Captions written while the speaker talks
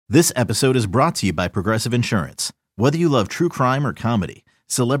This episode is brought to you by Progressive Insurance. Whether you love true crime or comedy,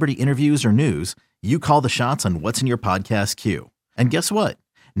 celebrity interviews or news, you call the shots on what's in your podcast queue. And guess what?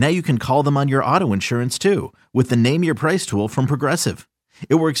 Now you can call them on your auto insurance too with the Name Your Price tool from Progressive.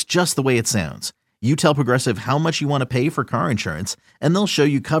 It works just the way it sounds. You tell Progressive how much you want to pay for car insurance, and they'll show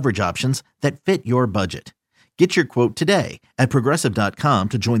you coverage options that fit your budget. Get your quote today at Progressive.com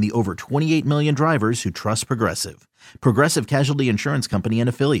to join the over 28 million drivers who trust Progressive. Progressive Casualty Insurance Company and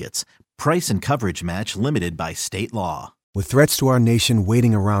Affiliates. Price and coverage match limited by state law. With threats to our nation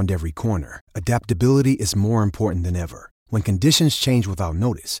waiting around every corner, adaptability is more important than ever. When conditions change without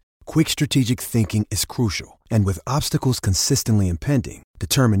notice, quick strategic thinking is crucial. And with obstacles consistently impending,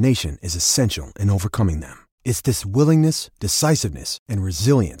 determination is essential in overcoming them. It's this willingness, decisiveness, and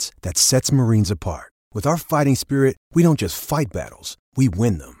resilience that sets Marines apart. With our fighting spirit, we don't just fight battles, we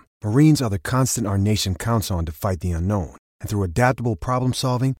win them. Marines are the constant our nation counts on to fight the unknown. And through adaptable problem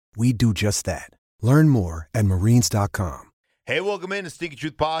solving, we do just that. Learn more at marines.com. Hey, welcome in to Stinky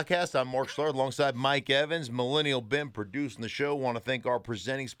Truth Podcast. I'm Mark Schler alongside Mike Evans, Millennial Ben producing the show. Want to thank our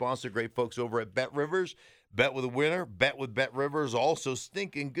presenting sponsor, great folks over at Bet Rivers. Bet with a winner, bet with Bet Rivers. Also,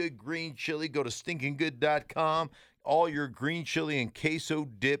 Stinking Good Green Chili. Go to stinkinggood.com. All your green chili and queso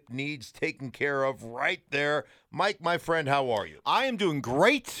dip needs taken care of right there. Mike, my friend, how are you? I am doing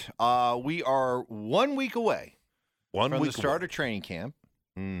great. We are 1 week away from the start of training camp.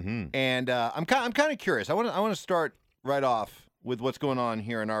 Mm-hmm. And I'm kind of curious. I want to start right off with what's going on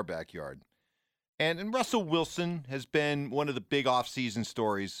here in our backyard. And Russell Wilson has been one of the big offseason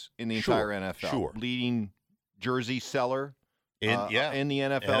stories in the entire NFL. Sure. Leading jersey seller in the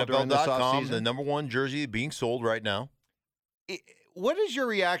NFL NFL.com, during this offseason. the number one jersey being sold right now. What is your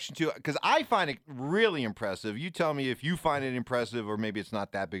reaction to it? Because I find it really impressive. You tell me if you find it impressive or maybe it's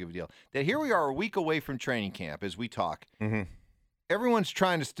not that big of a deal. That here we are a week away from training camp as we talk. Mm-hmm. Everyone's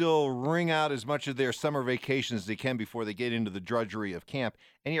trying to still wring out as much of their summer vacation as they can before they get into the drudgery of camp.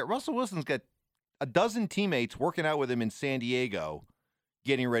 And yet Russell Wilson's got a dozen teammates working out with him in San Diego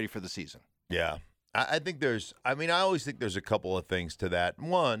getting ready for the season. Yeah. I always think there's a couple of things to that.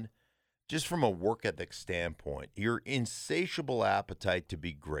 One, just from a work ethic standpoint, your insatiable appetite to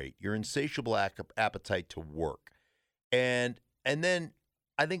be great, your insatiable appetite to work. And then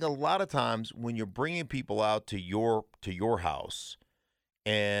I think a lot of times when you're bringing people out to your house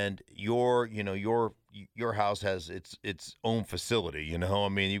and your house has its own facility,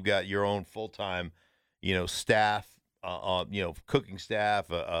 you've got your own full-time, staff, cooking staff,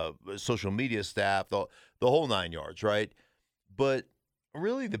 social media staff, the whole nine yards, right? But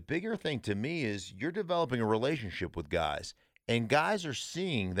really the bigger thing to me is you're developing a relationship with guys, and guys are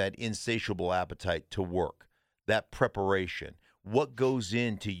seeing that insatiable appetite to work, that preparation, what goes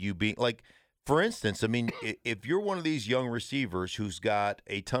into you being like, for instance, if you're one of these young receivers who's got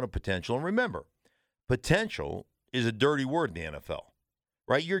a ton of potential, and remember, potential is a dirty word in the NFL.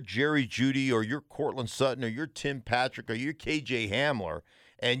 Right, you're Jerry Jeudy, or you're Cortland Sutton, or you're Tim Patrick, or you're KJ Hamler,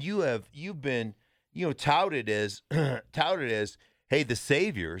 and you've been touted as hey, the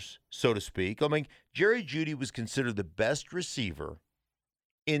saviors, so to speak. Jerry Jeudy was considered the best receiver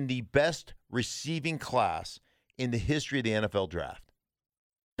in the best receiving class in the history of the NFL draft.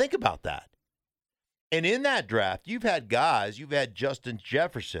 Think about that. And in that draft, you've had Justin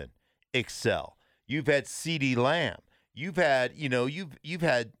Jefferson excel. You've had CeeDee Lamb. You've had,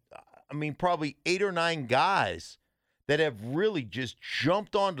 probably 8 or 9 guys that have really just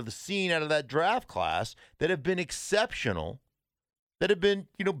jumped onto the scene out of that draft class that have been exceptional, that have been,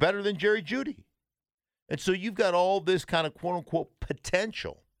 better than Jerry Jeudy. And so you've got all this kind of quote-unquote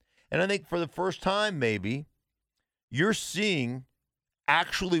potential. And I think for the first time, maybe, you're seeing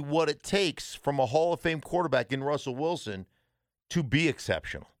actually what it takes from a Hall of Fame quarterback in Russell Wilson to be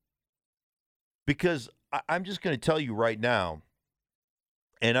exceptional. Because I'm just going to tell you right now,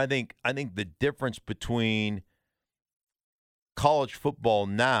 and I think the difference between college football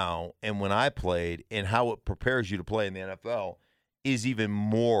now and when I played and how it prepares you to play in the NFL is even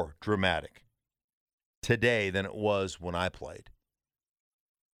more dramatic today than it was when I played.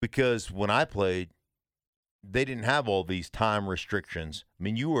 Because when I played, they didn't have all these time restrictions.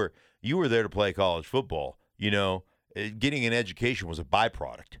 You were there to play college football. Getting an education was a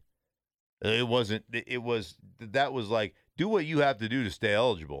byproduct. That was like, do what you have to do to stay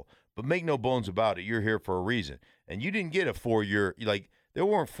eligible, but make no bones about it. You're here for a reason. And you didn't get a 4-year, there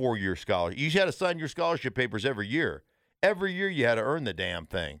weren't 4-year scholarships. You had to sign your scholarship papers every year. Every year you had to earn the damn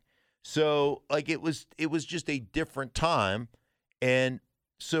thing. So, it was just a different time. And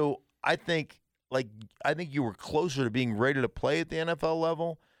so I think you were closer to being ready to play at the NFL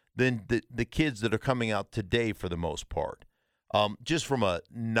level than the kids that are coming out today for the most part. just from a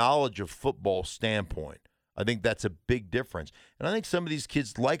knowledge of football standpoint. I think that's a big difference. And I think some of these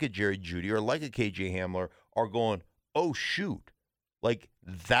kids like a Jerry Jeudy or like a KJ Hamler are going, oh, shoot. Like,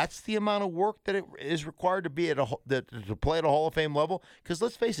 that's the amount of work that it is required to be to play at a Hall of Fame level? Because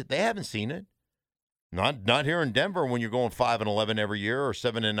let's face it, they haven't seen it. Not here in Denver when you're going 5-11 every year or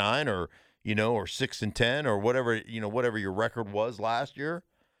 7-9 or, or 6-10 or whatever your record was last year.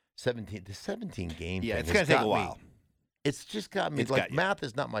 17 games. Yeah, it's going to take a while. It's just got me. Math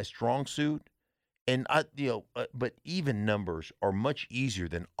is not my strong suit. And but even numbers are much easier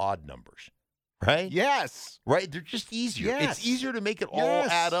than odd numbers, right? Yes, right. They're just easier. Yes. It's easier to make it all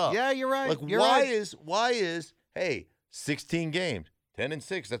add up. Yeah, you're right. Like why is 16 games,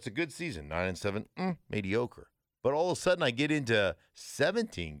 10-6? That's a good season. 9-7, mediocre. But all of a sudden, I get into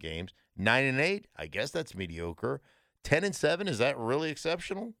 17 games, 9-8. I guess that's mediocre. 10-7, is that really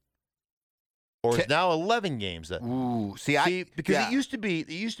exceptional? Or is now 11 games that? Ooh, because it used to be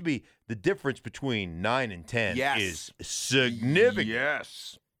the difference between 9 and 10 is significant.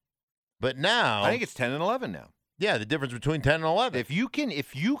 Yes. But now I think it's 10 and 11 now. Yeah, the difference between 10 and 11. If you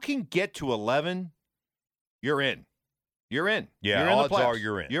can get to 11, you're in. You're in. Yeah, you're in odds the playoffs. are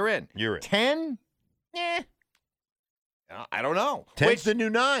you're in. You're in. You're in. 10? I don't know. 10's the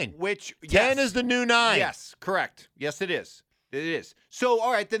new 9. 10 is the new 9. Yes, correct. Yes, it is. It is. So,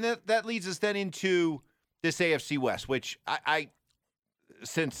 all right, then that leads us then into this AFC West, which I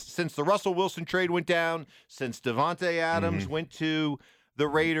since the Russell Wilson trade went down, since Devontae Adams went to the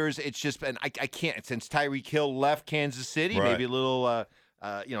Raiders, it's just been I can't since Tyreek Hill left Kansas City, maybe a little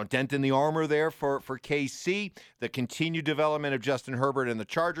dent in the armor there for KC. The continued development of Justin Herbert and the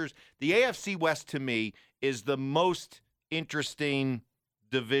Chargers. The AFC West to me is the most interesting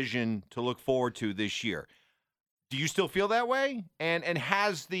division to look forward to this year. Do you still feel that way? And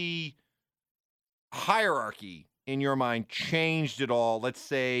has the hierarchy in your mind changed at all? Let's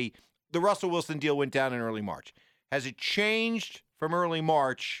say the Russell Wilson deal went down in early March. Has it changed from early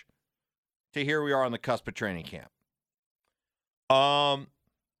March to here we are on the cusp of training camp? Do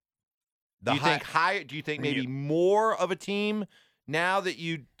you think maybe more of a team now that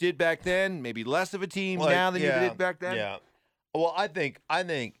you did back then? Maybe less of a team now than you did back then? Yeah. Well, I think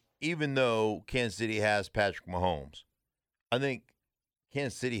even though Kansas City has Patrick Mahomes, I think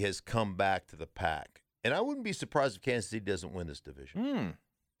Kansas City has come back to the pack. And I wouldn't be surprised if Kansas City doesn't win this division.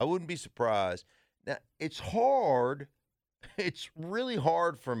 I wouldn't be surprised. Now, it's hard. It's really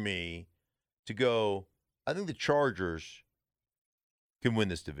hard for me to go, I think the Chargers can win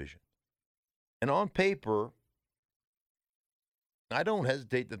this division. And on paper, I don't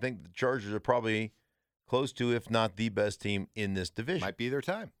hesitate to think the Chargers are probably close to, if not the best team in this division. Might be their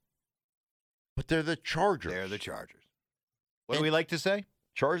time. But they're the Chargers. They're the Chargers. What do we like to say?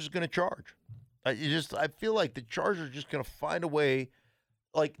 Chargers going to charge. I feel like the Chargers are just going to find a way.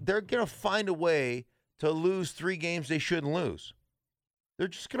 Like, they're going to find a way to lose 3 games they shouldn't lose. They're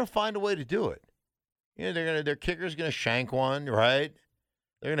just going to find a way to do it. Their kicker's going to shank one, right?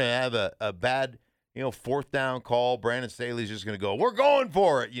 They're going to have a bad, 4th down call. Brandon Staley's just going to go, we're going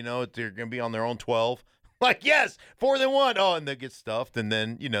for it. They're going to be on their own 12. Like, yes, 4th and 1. Oh, and they get stuffed. And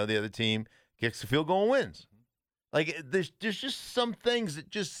then, the other team kicks the field goal and wins. Like, there's just some things that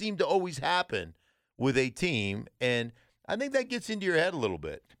just seem to always happen with a team. And I think that gets into your head a little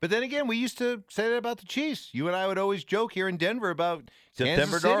bit. But then again, we used to say that about the Chiefs. You and I would always joke here in Denver about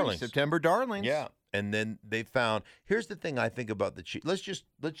September darlings. September darlings. Yeah. And then they found, here's the thing I think about the Chiefs. Let's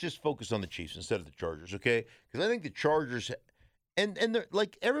just focus on the Chiefs instead of the Chargers, okay? Because I think the Chargers, and they're,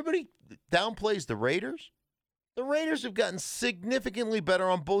 like, everybody downplays the Raiders. The Raiders have gotten significantly better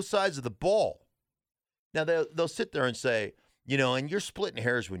on both sides of the ball. Now, they'll sit there and say, and you're splitting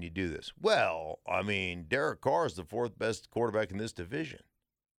hairs when you do this. Well, I mean, Derek Carr is the 4th best quarterback in this division.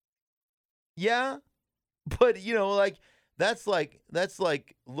 Yeah, but, that's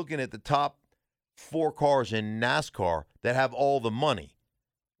like looking at the top 4 cars in NASCAR that have all the money.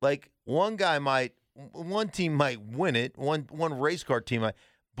 Like, one team might win it, one race car team might,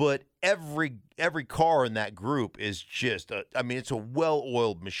 but every car in that group is just it's a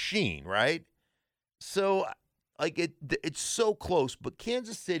well-oiled machine, right? So, like, it's so close. But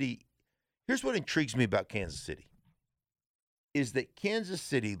Kansas City, here's what intrigues me about Kansas City, is that Kansas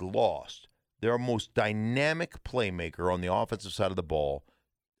City lost their most dynamic playmaker on the offensive side of the ball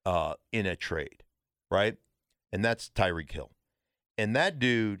in a trade, right? And that's Tyreek Hill. And that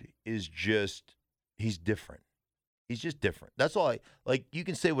dude is just, he's different. He's just different. That's all you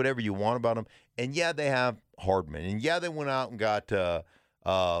can say whatever you want about him. And yeah, they have Hardman. And yeah, they went out and got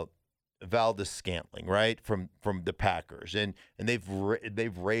Valdez-Scantling, right, from the Packers. And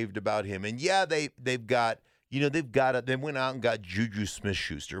they've raved about him. And yeah, they've got, They went out and got Juju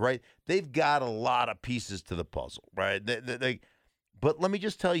Smith-Schuster, right? They've got a lot of pieces to the puzzle, right? But let me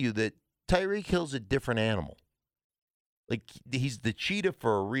just tell you that Tyreek Hill's a different animal. Like, he's the cheetah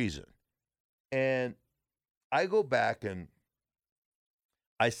for a reason. And I go back and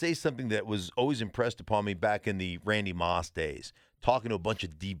I say something that was always impressed upon me back in the Randy Moss days, talking to a bunch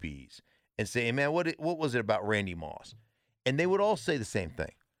of DBs and saying, man, what was it about Randy Moss? And they would all say the same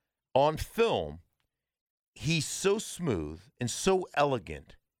thing. On film, he's so smooth and so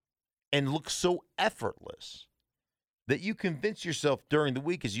elegant and looks so effortless that you convince yourself during the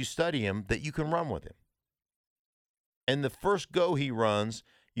week as you study him that you can run with him. And the first go he runs,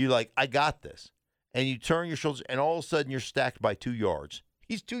 you're like, I got this. And you turn your shoulders, and all of a sudden you're stacked by 2 yards.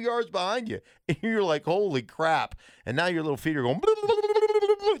 He's 2 yards behind you. And you're like, holy crap. And now your little feet are going,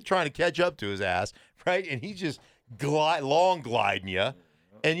 trying to catch up to his ass, right? And he's just long gliding you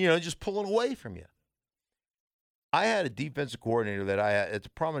and, just pulling away from you. I had a defensive coordinator it's a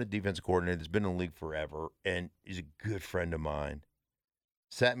prominent defensive coordinator that's been in the league forever, and he's a good friend of mine.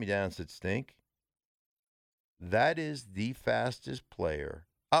 Sat me down and said, Stink, that is the fastest player.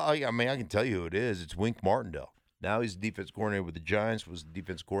 I can tell you who it is. It's Wink Martindale. Now he's the defense coordinator with the Giants, was the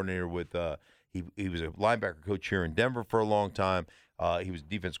defense coordinator with he was a linebacker coach here in Denver for a long time. He was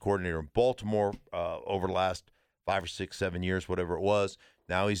defense coordinator in Baltimore over the last 5 or 6, 7 years, whatever it was.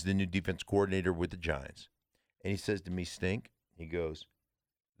 Now he's the new defense coordinator with the Giants. And he says to me, Stink, he goes,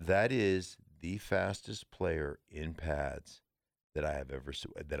 that is the fastest player in pads that I have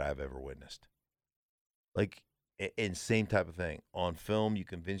ever witnessed. Like, and same type of thing. On film, you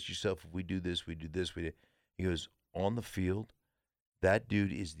convince yourself, if we do this, we do this, we do. He goes, on the field, that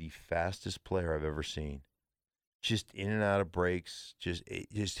dude is the fastest player I've ever seen. Just in and out of breaks,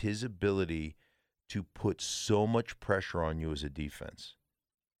 just his ability to put so much pressure on you as a defense.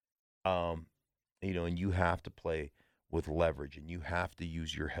 And you have to play with leverage, and you have to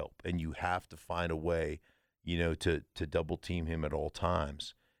use your help, and you have to find a way, to double team him at all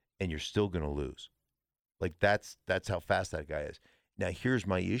times, and you're still going to lose. Like, that's how fast that guy is. Now, here's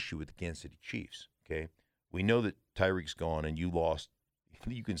my issue with the Kansas City Chiefs, okay? We know that Tyreek's gone and you lost.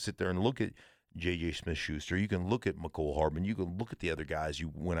 You can sit there and look at J.J. Smith-Schuster. You can look at McCole Hardman. You can look at the other guys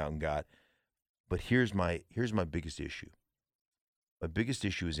you went out and got. But here's my biggest issue. My biggest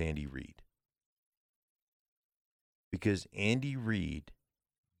issue is Andy Reid. Because Andy Reid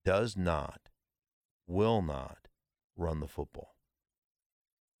will not run the football.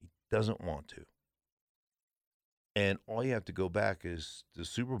 He doesn't want to. And all you have to go back is the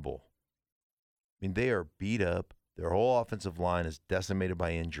Super Bowl. I mean, they are beat up. Their whole offensive line is decimated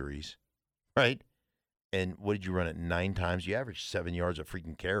by injuries, right? And what did you run it 9 times? You averaged 7 yards a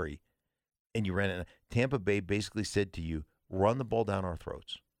freaking carry. And you ran it. Tampa Bay basically said to you, run the ball down our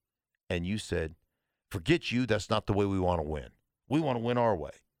throats. And you said, forget you, that's not the way we want to win. We want to win our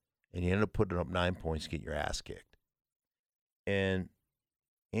way. And you ended up putting up 9 points, getting your ass kicked. And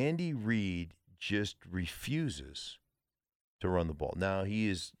Andy Reid just refuses to run the ball. Now, he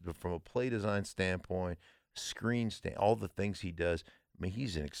is, from a play design standpoint, all the things he does, I mean,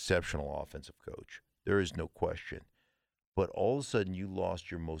 he's an exceptional offensive coach. There is no question. But all of a sudden, you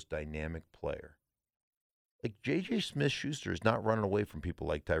lost your most dynamic player. Like, J.J. Smith-Schuster is not running away from people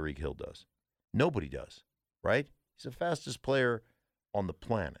like Tyreek Hill does. Nobody does, right? He's the fastest player on the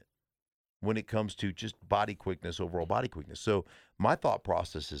planet when it comes to just body quickness, overall body quickness. So my thought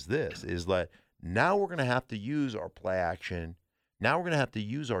process is this, is that now we're going to have to use our play action. Now we're going to have to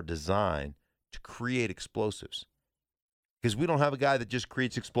use our design to create explosives because we don't have a guy that just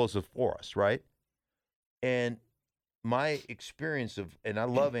creates explosive for us, right? And my experience and I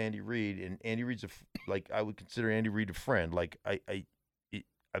love Andy Reid, and Andy Reid's I would consider Andy Reid a friend. Like,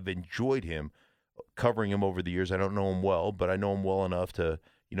 I've enjoyed him, covering him over the years. I don't know him well, but I know him well enough to,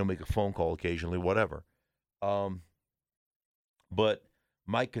 make a phone call occasionally, whatever. But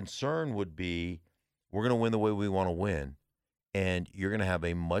my concern would be we're going to win the way we want to win, and you're going to have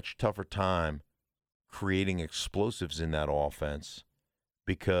a much tougher time creating explosives in that offense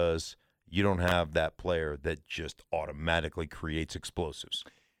because you don't have that player that just automatically creates explosives.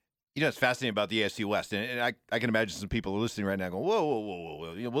 It's fascinating about the AFC West, and I can imagine some people are listening right now going,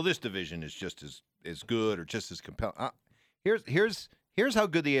 whoa. Well, this division is just as good or just as compelling. Here's how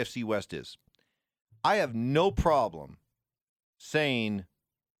good the AFC West is. I have no problem saying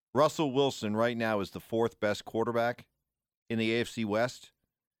Russell Wilson right now is the 4th best quarterback in the AFC West,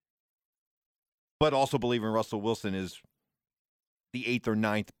 but also believing Russell Wilson is the 8th or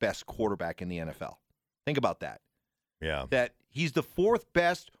 9th best quarterback in the NFL. Think about that. Yeah. That he's the 4th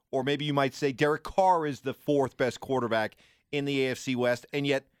best, or maybe you might say Derek Carr is the 4th best quarterback in the AFC West, and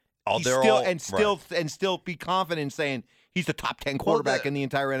yet still be confident in saying he's the top 10 quarterback in the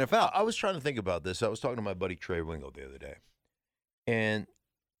entire NFL. I was trying to think about this. I was talking to my buddy Trey Wingo the other day, and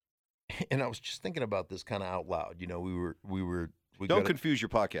I was just thinking about this kind of out loud. You know, we don't confuse your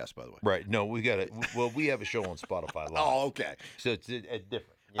podcast, by the way. Right? No, we got it. Well, we have a show on Spotify Live. Oh, okay. So it's different.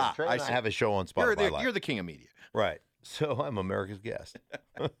 Yeah, Trey and I have a show on Spotify Live. You're the king of media, right? So I'm America's guest.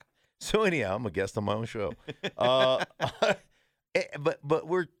 So anyhow, I'm a guest on my own show. But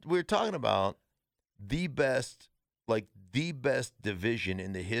we're talking about the best division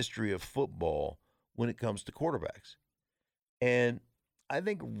in the history of football when it comes to quarterbacks. And I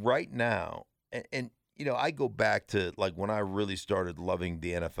think right now, and you know, I go back to like when I really started loving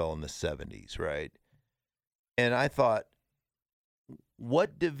the NFL in the 70s, right? And I thought,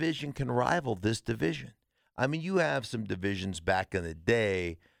 what division can rival this division? I mean, you have some divisions back in the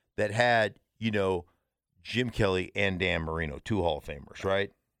day that had, you know, Jim Kelly and Dan Marino, 2 Hall of Famers,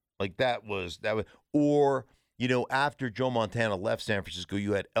 right? Like that was, or, you know, after Joe Montana left San Francisco,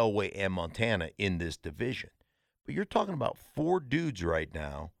 you had Elway and Montana in this division. But you're talking about 4 dudes right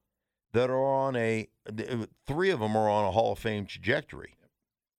now that are on 3 of them are on a Hall of Fame trajectory.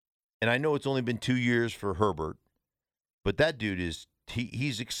 And I know it's only been 2 years for Herbert, but that dude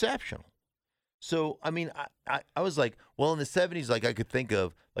he's exceptional. So, I mean, I was like, well, in the 70s, like I could think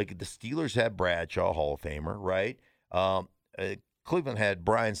of, like the Steelers had Bradshaw, Hall of Famer, right? Cleveland had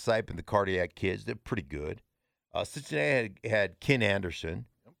Brian Sipe and the Cardiac Kids. They're pretty good. Cincinnati had Ken Anderson,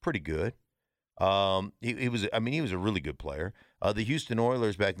 pretty good. He was a really good player. The Houston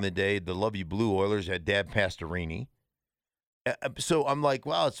Oilers back in the day, the Love You Blue Oilers had Dad Pastorini. So I'm like,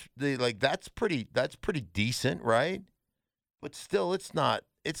 wow, that's pretty decent, right? But still, it's not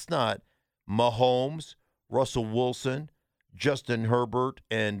Mahomes, Russell Wilson, Justin Herbert,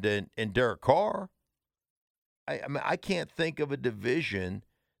 and Derek Carr. I mean, I can't think of a division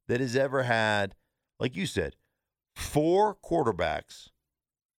that has ever had, like you said, 4 quarterbacks,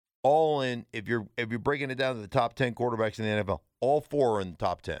 all in. If you're breaking it down to the top 10 quarterbacks in the NFL, all 4 are in the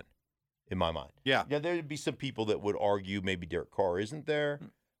top 10, in my mind. Yeah. Yeah, there'd be some people that would argue maybe Derek Carr isn't there,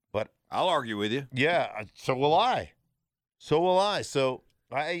 but I'll argue with you. Yeah, so will I. So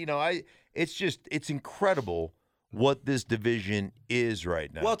it's incredible what this division is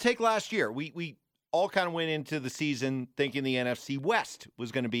right now. Well, take last year. We all kind of went into the season thinking the NFC West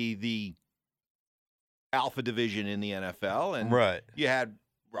was going to be the alpha division in the NFL. And right. You had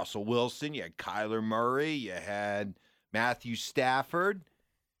Russell Wilson, you had Kyler Murray, you had Matthew Stafford,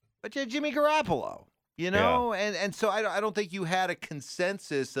 but you had Jimmy Garoppolo, you know? Yeah. And so I don't think you had a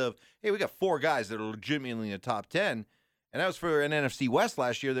consensus of, hey, we got 4 guys that are legitimately in the top 10. And that was for an NFC West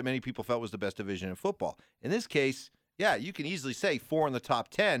last year that many people felt was the best division in football. In this case, yeah, you can easily say 4 in the top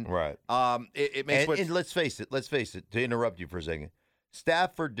 10. Right. It makes and let's face it, to interrupt you for a second,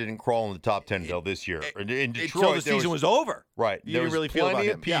 Stafford didn't crawl in the top 10 until this year. In Detroit, until the season was over. Right. You didn't really feel about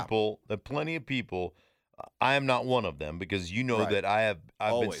him. Plenty of people. I am not one of them because you know that I've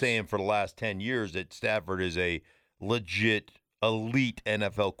been saying for the last 10 years that Stafford is a legit elite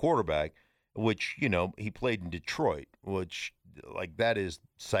NFL quarterback, which, you know, he played in Detroit, which like that is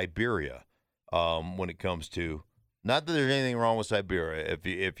Siberia when it comes to, not that there's anything wrong with Siberia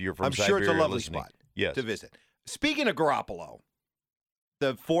if you're from Siberia. I'm sure it's a lovely listening. spot Yes. to visit. Speaking of Garoppolo,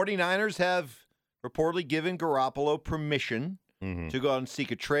 the 49ers have reportedly given Garoppolo permission to go out and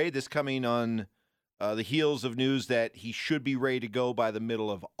seek a trade. This coming on the heels of news that he should be ready to go by the middle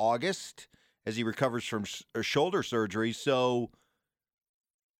of August as he recovers from shoulder surgery. So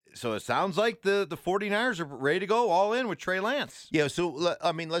it sounds like the 49ers are ready to go all in with Trey Lance. Yeah, so,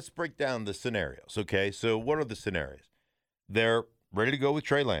 I mean, let's break down the scenarios, okay? So what are the scenarios? They're ready to go with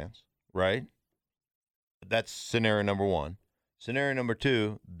Trey Lance, right? That's scenario number 1. Scenario number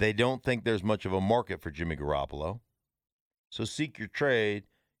 2, they don't think there's much of a market for Jimmy Garoppolo. So seek your trade.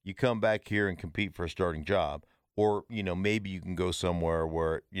 You come back here and compete for a starting job. Or, you know, maybe you can go somewhere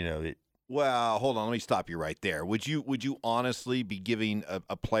where, you know, well, hold on. Let me stop you right there. Would you honestly be giving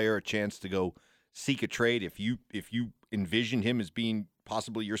a player a chance to go seek a trade if you envisioned him as being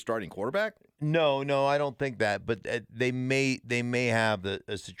possibly your starting quarterback? No, I don't think that. But they may have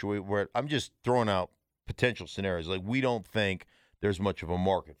a situation where I'm just throwing out potential scenarios. Like, we don't think there's much of a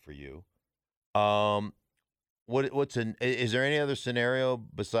market for you. Is there any other scenario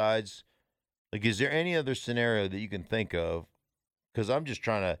besides, like, is there any other scenario that you can think of? Because I'm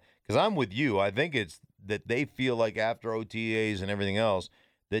with you. I think it's that they feel like after OTAs and everything else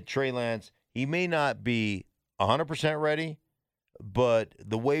that Trey Lance, he may not be 100% ready, but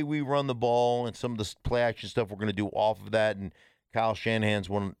the way we run the ball and some of the play action stuff we're going to do off of that, and Kyle Shanahan's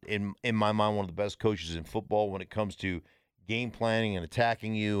in my mind, one of the best coaches in football when it comes to game planning and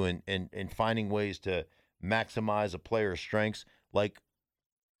attacking you and finding ways to maximize a player's strengths, like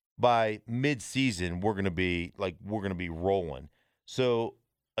by mid-season we're gonna be rolling. So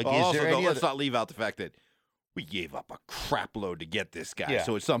like, let's not leave out the fact that we gave up a crap load to get this guy. Yeah.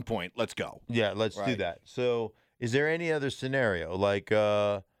 So at some point, let's go. Yeah, let's do that. So is there any other scenario like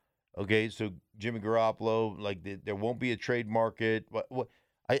okay, so Jimmy Garoppolo, like there won't be a trade market? What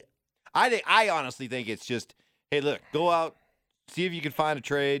I honestly think it's just, hey, look, go out, see if you can find a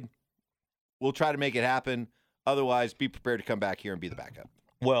trade. We'll try to make it happen. Otherwise, be prepared to come back here and be the backup.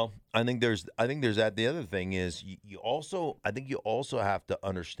 Well, I think there's that. The other thing is you also have to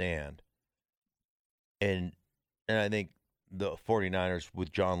understand, and I think the 49ers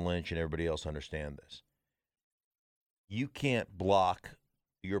with John Lynch and everybody else understand this. You can't block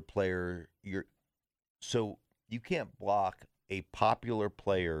your player, so you can't block a popular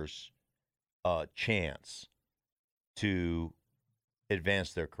player's chance to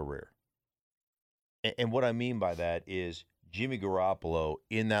advance their career. And what I mean by that is Jimmy Garoppolo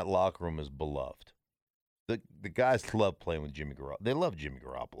in that locker room is beloved. The guys love playing with Jimmy Garoppolo. They love Jimmy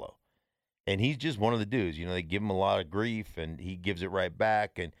Garoppolo. And he's just one of the dudes. You know, they give him a lot of grief, and he gives it right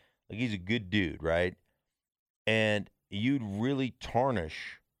back. And like, he's a good dude, right? And you'd really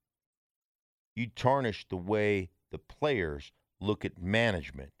tarnish the way the players look at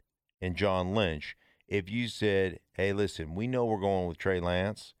management and John Lynch if you said, hey, listen, we know we're going with Trey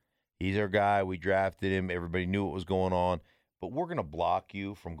Lance. He's our guy. We drafted him. Everybody knew what was going on. But we're going to block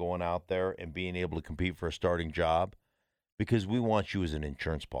you from going out there and being able to compete for a starting job because we want you as an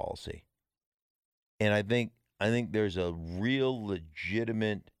insurance policy. And I think there's a real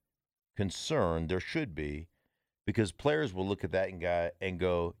legitimate concern, there should be, because players will look at that and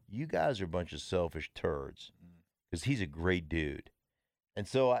go, you guys are a bunch of selfish turds, because he's a great dude. And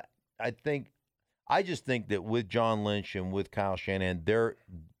so I just think that with John Lynch and with Kyle Shanahan,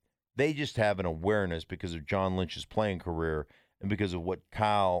 they just have an awareness because of John Lynch's playing career and because of what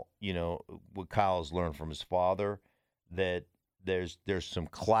Kyle has learned from his father, that there's some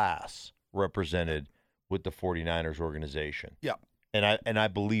class represented with the 49ers organization. Yeah. And I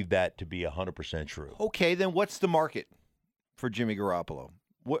believe that to be 100% true. Okay, then what's the market for Jimmy Garoppolo?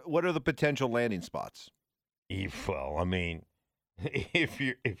 What are the potential landing spots? Well, I mean,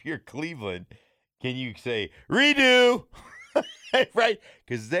 if you're Cleveland, can you say redo? Right?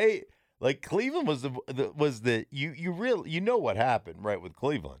 Because Cleveland was the you know what happened, right, with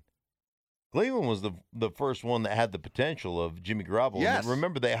Cleveland. Cleveland was the first one that had the potential of Jimmy Garoppolo. Yes.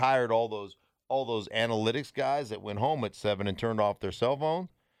 Remember, they hired all those analytics guys that went home at 7 and turned off their cell phone.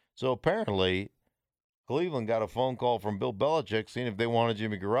 So apparently, Cleveland got a phone call from Bill Belichick seeing if they wanted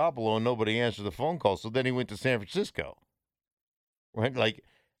Jimmy Garoppolo, and nobody answered the phone call. So then he went to San Francisco. Right? Like,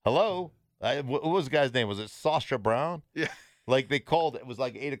 hello? What was the guy's name? Was it Sasha Brown? Yeah. Like, they called, it was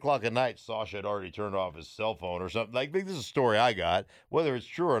like 8 o'clock at night. Sasha had already turned off his cell phone or something. Like, this is a story I got. Whether it's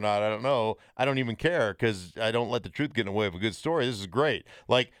true or not, I don't know. I don't even care because I don't let the truth get in the way of a good story. This is great.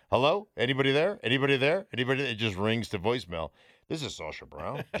 Like, hello? Anybody there? Anybody there? Anybody? It just rings to voicemail. This is Sasha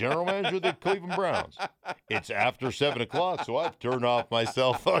Brown, general manager of the Cleveland Browns. It's after 7 o'clock, so I've turned off my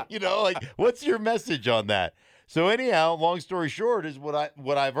cell phone. You know, like, what's your message on that? So anyhow, long story short is what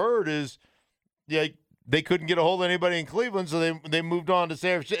I've heard is, yeah, they couldn't get a hold of anybody in Cleveland, so they moved on to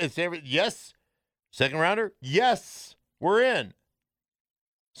San Francisco. Yes, second rounder. Yes, we're in.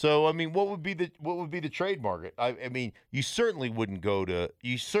 So I mean, what would be the trade market? I mean, you certainly wouldn't go to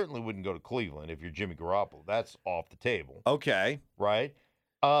Cleveland if you're Jimmy Garoppolo. That's off the table. Okay, right?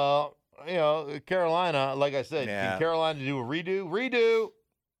 Carolina, like I said, can Carolina do a redo?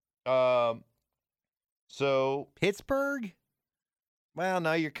 So Pittsburgh. Well,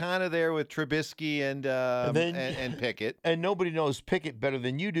 no, you're kind of there with Trubisky and Pickett, and nobody knows Pickett better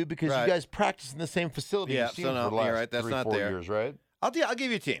than you do because you guys practice in the same facility. Yeah, for the last you're right. That's 3-4 not there. years, right? I'll give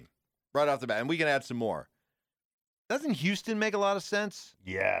you a team right off the bat, and we can add some more. Doesn't Houston make a lot of sense?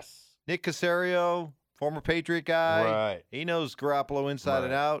 Yes. Nick Caserio, former Patriot guy. Right. He knows Garoppolo inside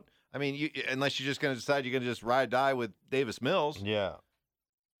and out. I mean, unless you're just going to decide you're going to just ride or die with Davis Mills. Yeah.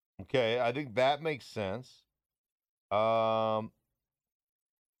 Okay, I think that makes sense.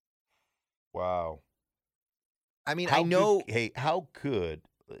 Wow. I mean, I know. How good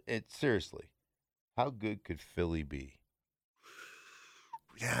could Philly be?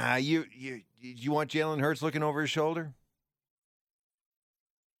 Yeah, you want Jalen Hurts looking over his shoulder?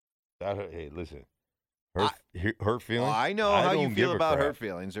 Hey, listen. Hurt feelings? Well, I know how you feel about hurt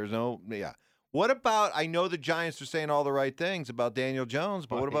feelings. There's no, What about? I know the Giants are saying all the right things about Daniel Jones,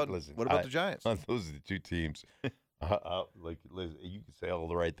 but what about the Giants? Those are the two teams. Listen, you can say all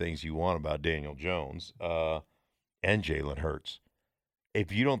the right things you want about Daniel Jones. and Jalen Hurts.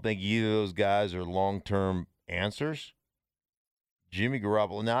 If you don't think either of those guys are long-term answers, Jimmy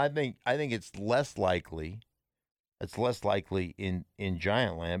Garoppolo. Now, I think it's less likely. It's less likely in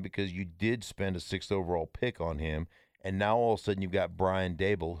Giant Land because you did spend a 6th overall pick on him, and now all of a sudden you've got Brian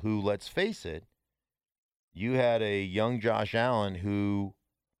Dable, who, let's face it, you had a young Josh Allen who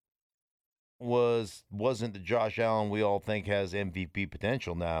wasn't the Josh Allen we all think has MVP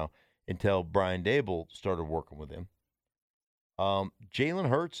potential now until Brian Dable started working with him. Jalen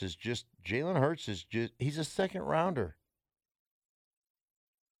Hurts is just he's a second rounder.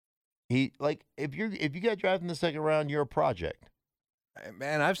 If you got drafted in the second round, you're a project.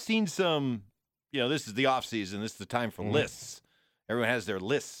 Man, I've seen some, this is the offseason. This is the time for lists. Everyone has their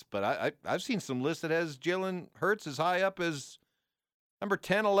lists, but I've seen some lists that has Jalen Hurts as high up as number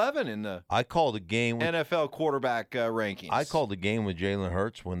 10, 11 in the I called a game with, NFL quarterback rankings. I called a game with Jalen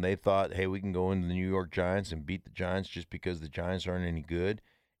Hurts when they thought, hey, we can go into the New York Giants and beat the Giants just because the Giants aren't any good.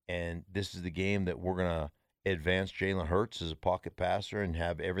 And this is the game that we're going to advance Jalen Hurts as a pocket passer and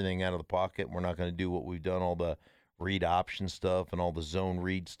have everything out of the pocket. We're not going to do what we've done, all the read option stuff and all the zone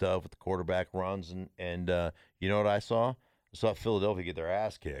read stuff with the quarterback runs. And you know what I saw? I saw Philadelphia get their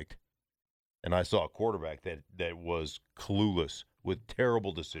ass kicked. And I saw a quarterback that was clueless with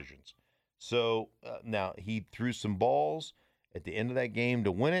terrible decisions. So now he threw some balls at the end of that game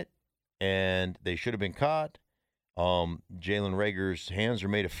to win it, and they should have been caught. Jalen Reagor's hands are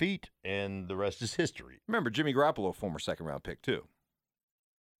made of feet, and the rest is history. Remember, Jimmy Garoppolo, a former second-round pick, too.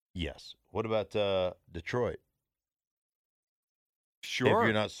 Yes. What about Detroit? Sure. If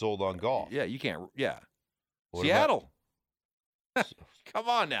you're not sold on golf. Yeah, you can't. Yeah. What Seattle. Come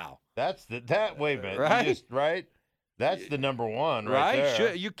on now. Wait a minute. Right? Right? That's the number one right there.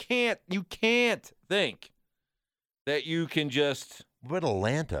 Sure. You can't think that you can just. What about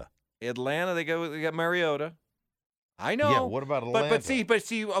Atlanta? They got Mariota. I know. Yeah, what about Atlanta? But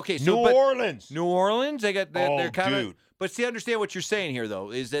see, okay. So, New Orleans. They're kind of. Dude. But see, understand what you're saying here,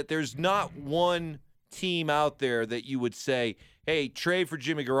 though, is that there's not one team out there that you would say, hey, trade for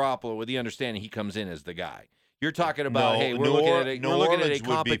Jimmy Garoppolo with the understanding he comes in as the guy. You're talking about, hey, we're looking at a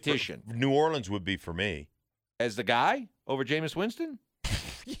competition. New Orleans would be for me. As the guy over Jameis Winston?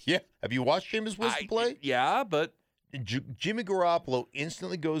 Yeah. Have you watched Jameis Winston play? Yeah, but Jimmy Garoppolo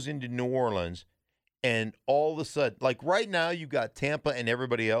instantly goes into New Orleans, and all of a sudden, like right now, you've got Tampa and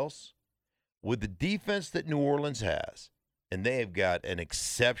everybody else. With the defense that New Orleans has, and they have got an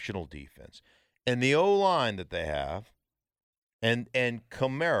exceptional defense, and the O-line that they have, and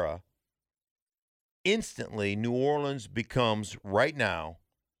Kamara, instantly New Orleans becomes, right now,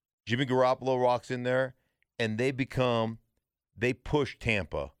 Jimmy Garoppolo rocks in there, and they push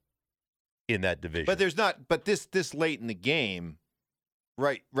Tampa in that division. But this late in the game,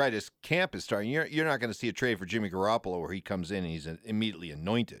 right as camp is starting, you're not going to see a trade for Jimmy Garoppolo where he comes in and he's immediately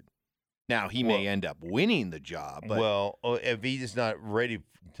anointed. Now, he may end up winning the job. But if he's not ready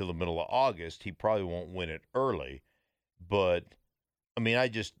until the middle of August, he probably won't win it early. But, I mean,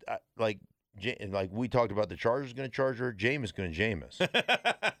 like we talked about the Chargers going to charge her, Jameis going to Jameis.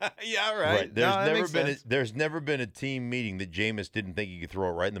 Yeah, right. There's never been a team meeting that Jameis didn't think he could throw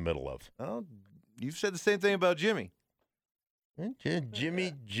it right in the middle of. Well, you've said the same thing about Jimmy.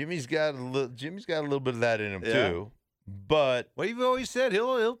 Jimmy's got a little bit of that in him too. But what you've always said,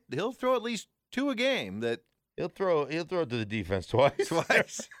 he'll throw at least 2 a game. That he'll throw it to the defense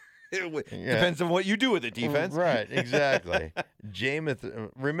twice. Depends on what you do with the defense. Right, exactly.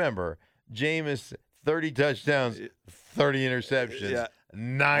 Remember, Jameis, 30 touchdowns, 30 interceptions,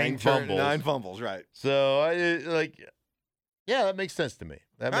 9 fumbles. 9 fumbles, right. So, that makes sense to me.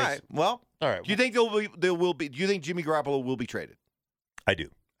 All right. Well, all right. Do you think do you think Jimmy Garoppolo will be traded? I do.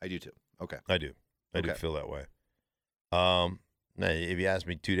 I do too. Okay. I do. I do feel that way. Now, if you asked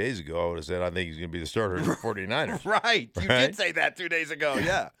me 2 days ago, I would have said I think he's going to be the starter of the 49ers. Right. You did say that 2 days ago.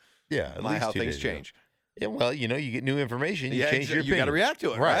 Yeah. Yeah. How things change. Yeah, well, you get new information. You change your opinion. You got to react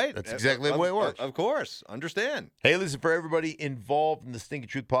to it, right? That's exactly the way it works. Of course. Understand. Hey, listen, for everybody involved in the Stinking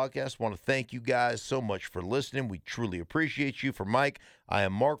Truth podcast, want to thank you guys so much for listening. We truly appreciate you. For Mike, I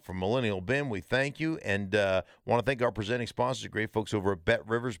am Mark from Millennial Ben. We thank you. And want to thank our presenting sponsors, great folks over at Bet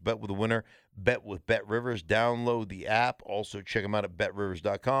Rivers. Bet with a winner. Bet with Bet Rivers. Download the app. Also, check them out at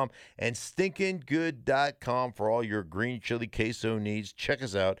betrivers.com and stinkinggood.com for all your green chili queso needs. Check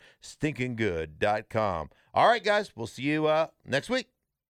us out, stinkinggood.com. All right, guys, we'll see you next week.